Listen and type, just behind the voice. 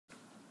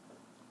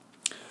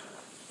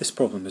This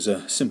problem is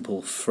a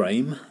simple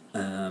frame,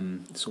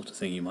 the sort of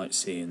thing you might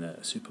see in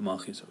a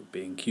supermarket or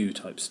B&Q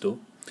type store.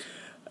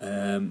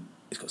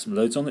 It's got some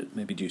loads on it,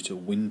 maybe due to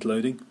wind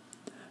loading,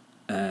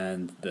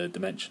 and the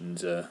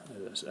dimensions are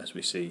as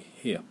we see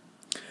here.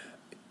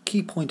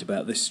 Key point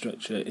about this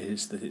structure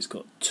is that it's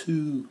got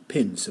two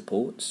pin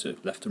supports, so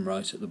left and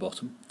right at the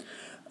bottom,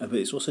 but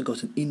it's also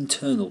got an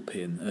internal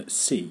pin at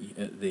C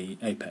at the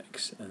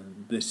apex,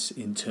 and this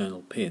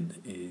internal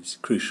pin is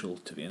crucial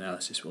to the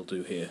analysis we'll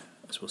do here,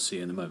 as we'll see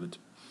in a moment.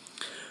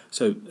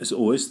 So, as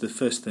always, the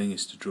first thing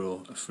is to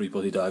draw a free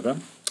body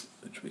diagram,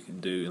 which we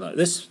can do like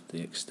this.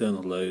 The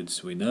external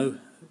loads we know,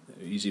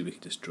 they're easy, we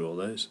can just draw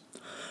those.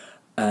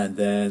 And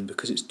then,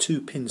 because it's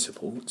two pin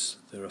supports,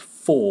 there are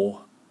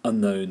four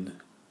unknown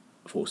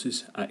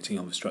forces acting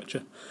on the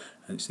structure,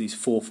 and it's these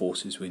four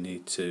forces we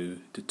need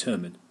to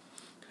determine.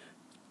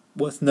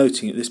 Worth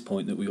noting at this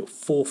point that we've got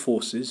four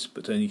forces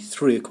but only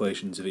three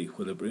equations of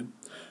equilibrium.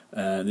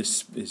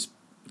 This is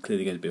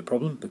clearly going to be a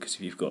problem, because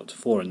if you've got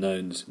four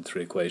unknowns and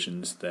three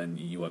equations, then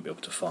you won't be able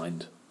to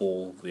find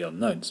all the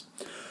unknowns.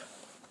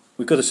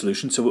 We've got a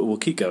solution, so we'll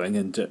keep going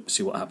and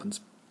see what happens.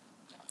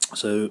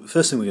 So the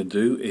first thing we're going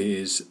to do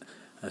is,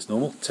 as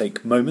normal,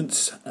 take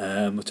moments.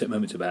 We'll take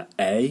moments about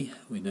A.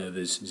 We know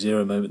there's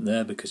zero moment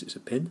there because it's a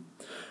pin.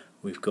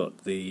 We've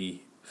got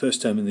the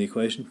first term in the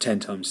equation, 10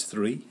 times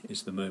 3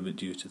 is the moment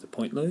due to the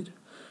point load.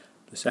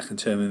 The second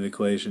term in the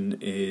equation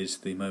is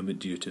the moment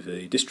due to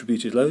the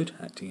distributed load,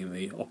 acting in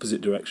the opposite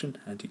direction,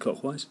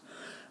 anti-clockwise.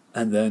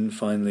 And then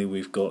finally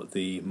we've got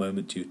the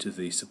moment due to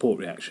the support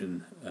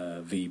reaction,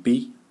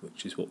 VB,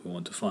 which is what we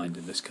want to find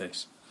in this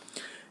case.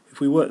 If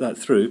we work that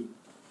through,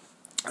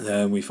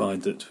 then we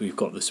find that we've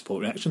got the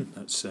support reaction,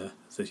 that's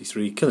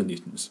 33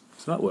 kilonewtons,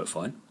 so that worked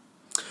fine.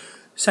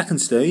 Second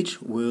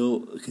stage,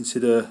 we'll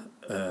consider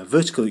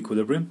vertical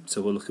equilibrium,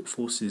 so we'll look at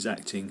forces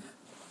acting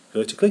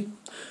vertically.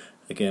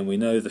 Again, we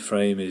know the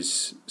frame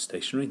is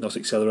stationary, not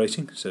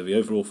accelerating, so the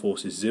overall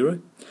force is 0.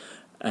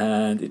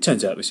 And it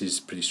turns out this is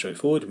pretty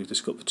straightforward. We've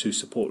just got the two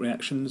support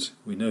reactions.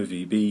 We know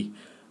VB,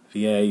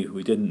 VA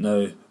we didn't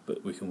know,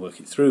 but we can work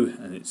it through,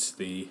 and it's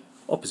the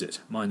opposite,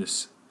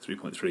 minus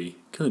 3.3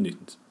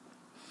 kilonewtons.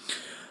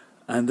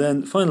 And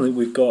then finally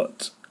we've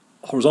got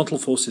horizontal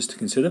forces to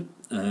consider.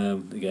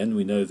 Again,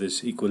 we know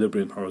there's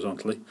equilibrium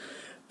horizontally,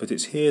 but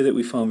it's here that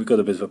we find we've got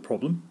a bit of a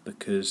problem,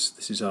 because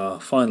this is our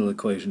final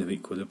equation of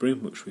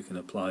equilibrium, which we can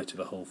apply to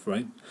the whole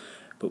frame,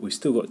 but we've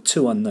still got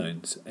two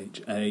unknowns,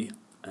 HA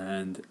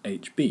and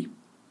HB.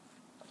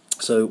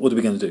 So what are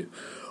we going to do?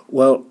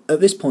 Well, at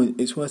this point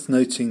it's worth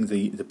noting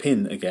the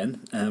pin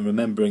again, and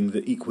remembering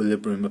that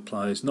equilibrium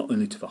applies not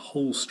only to the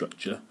whole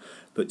structure,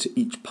 but to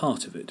each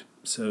part of it.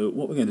 So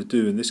what we're going to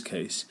do in this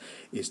case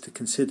is to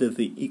consider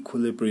the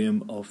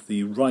equilibrium of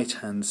the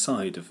right-hand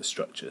side of the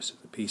structure, so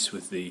the piece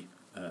with the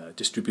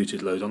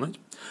distributed load on it.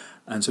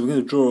 And so we're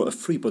going to draw a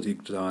free body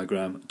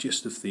diagram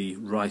just of the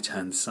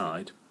right-hand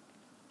side.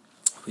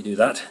 If we do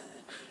that,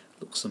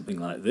 it looks something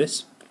like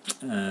this.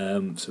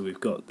 So we've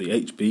got the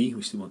HB,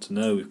 we still want to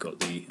know, we've got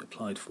the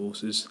applied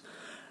forces,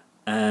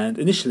 and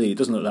initially it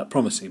doesn't look that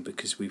promising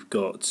because we've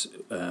got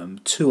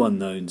two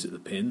unknowns at the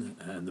pin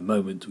and the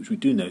moment, which we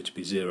do know to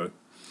be 0.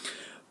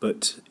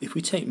 But if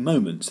we take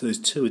moments, those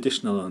two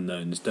additional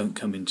unknowns don't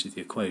come into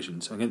the equation.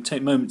 So I'm going to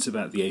take moments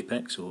about the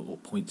apex, or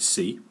point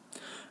C,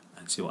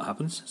 and see what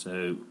happens.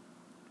 So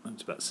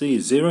moments about C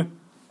is 0.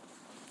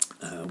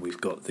 We've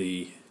got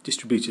the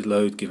distributed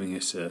load giving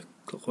us a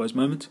clockwise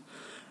moment,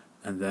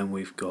 and then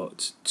we've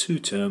got two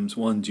terms,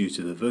 one due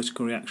to the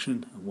vertical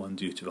reaction and one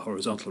due to the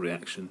horizontal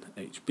reaction,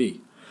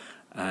 HB.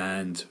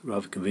 And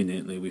rather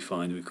conveniently we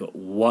find we've got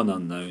one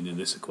unknown in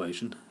this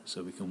equation,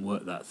 so we can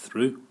work that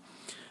through.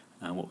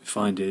 And what we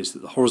find is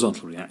that the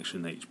horizontal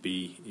reaction,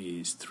 HB,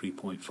 is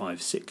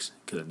 3.56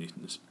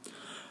 kilonewtons.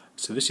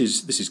 So this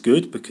is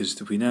good,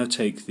 because if we now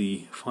take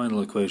the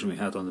final equation we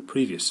had on the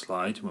previous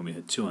slide, when we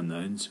had two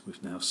unknowns,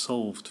 we've now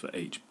solved for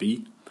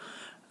HB.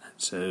 And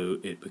so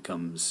it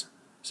becomes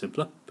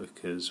simpler,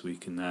 because we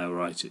can now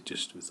write it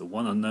just with the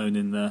one unknown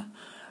in there,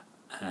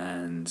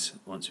 and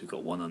once we've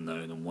got one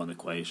unknown and one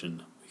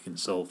equation, we can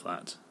solve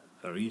that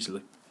very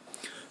easily.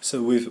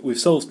 So we've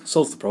solved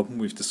the problem.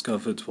 We've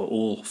discovered what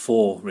all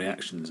four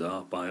reactions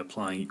are by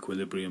applying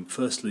equilibrium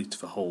firstly to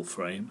the whole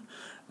frame,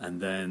 and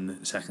then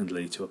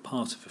secondly to a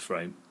part of the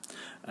frame.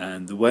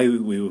 And the way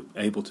we were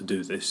able to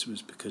do this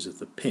was because of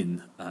the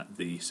pin at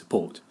the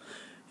support.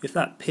 If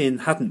that pin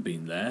hadn't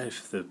been there,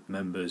 if the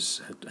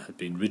members had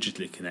been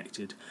rigidly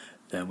connected,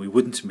 then we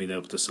wouldn't have been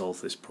able to solve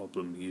this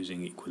problem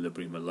using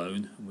equilibrium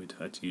alone, and we'd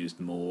have had to use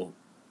more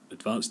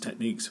advanced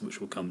techniques,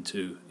 which we'll come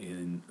to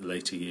in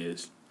later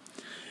years.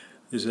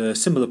 There's a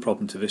similar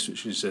problem to this,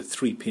 which is a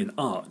 3-pin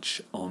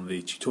arch on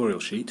the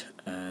tutorial sheet,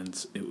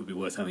 and it would be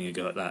worth having a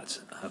go at that,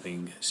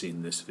 having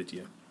seen this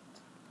video.